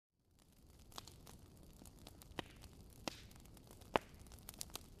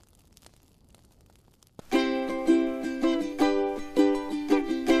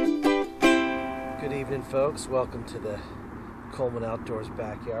folks, welcome to the Coleman Outdoors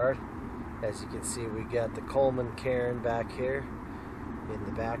backyard. As you can see, we got the Coleman cairn back here in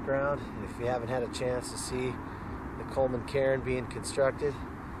the background. And if you haven't had a chance to see the Coleman cairn being constructed,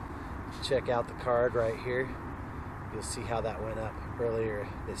 check out the card right here. You'll see how that went up earlier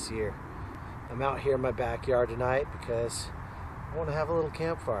this year. I'm out here in my backyard tonight because I want to have a little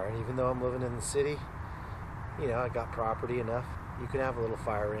campfire, and even though I'm living in the city, you know, I got property enough. You can have a little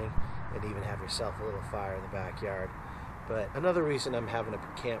fire ring and even have yourself a little fire in the backyard. But another reason I'm having a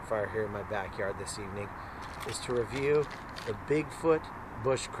campfire here in my backyard this evening is to review the Bigfoot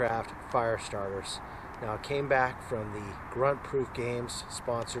Bushcraft fire starters. Now, I came back from the Grunt-Proof Games,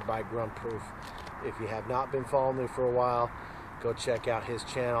 sponsored by Grunt-Proof. If you have not been following me for a while, go check out his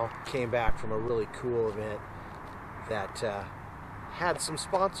channel. Came back from a really cool event that had some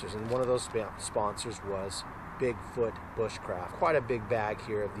sponsors, and one of those sponsors was Bigfoot Bushcraft. Quite a big bag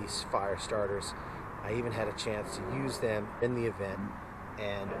here of these fire starters. I even had a chance to use them in the event,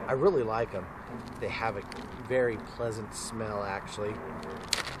 and I really like them. They have a very pleasant smell, actually.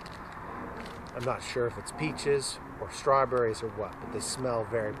 I'm not sure if it's peaches or strawberries or what, but they smell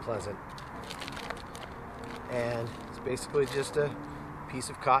very pleasant. And it's basically just a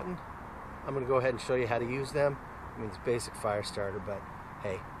piece of cotton. I'm going to go ahead and show you how to use them. I mean, it's a basic fire starter, but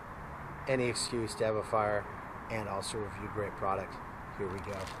hey, any excuse to have a fire and also review great product. Here we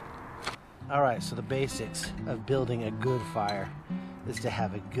go. Alright, so the basics of building a good fire is to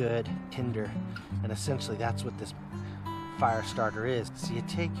have a good tinder, and essentially that's what this fire starter is. So you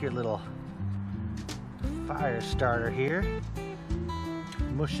take your little fire starter here,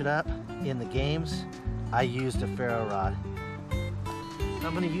 mush it up in the games. I used a ferro rod.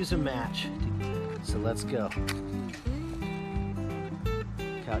 I'm going to use a match, so let's go.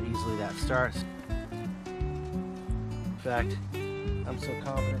 Look how easily that starts. In fact, I'm so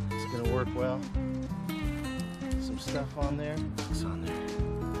confident it's going to work well. Some stuff on there. What's on there?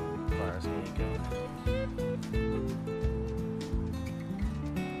 Fire's going to go.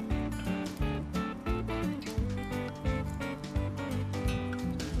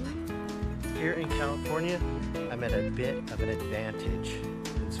 Here in California, I'm at a bit of an advantage.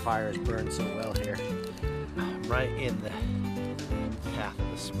 This fires burn so well here. I'm right in the path of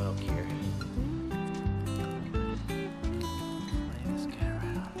the smoke here.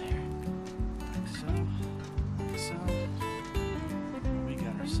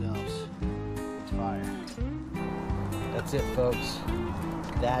 That's it, folks.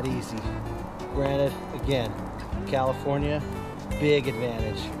 That easy. Granted, again, California, big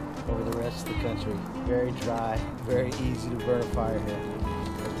advantage over the rest of the country. Very dry, very easy to burn a fire here.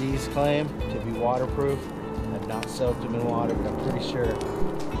 These claim to be waterproof. I've not soaked them in water, but I'm pretty sure if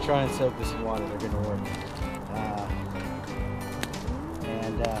you try and soak this in water, they're going to work.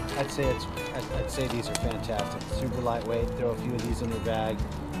 I'd say these are fantastic. Super lightweight. Throw a few of these in your bag,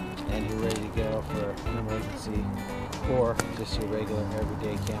 and you're ready to go for an emergency, or just your regular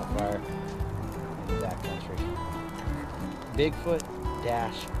everyday campfire in the backcountry.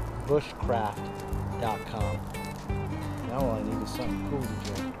 Bigfoot-bushcraft.com. Now all I need is something cool to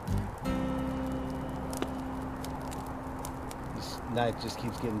drink. This night just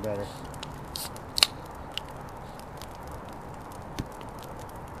keeps getting better.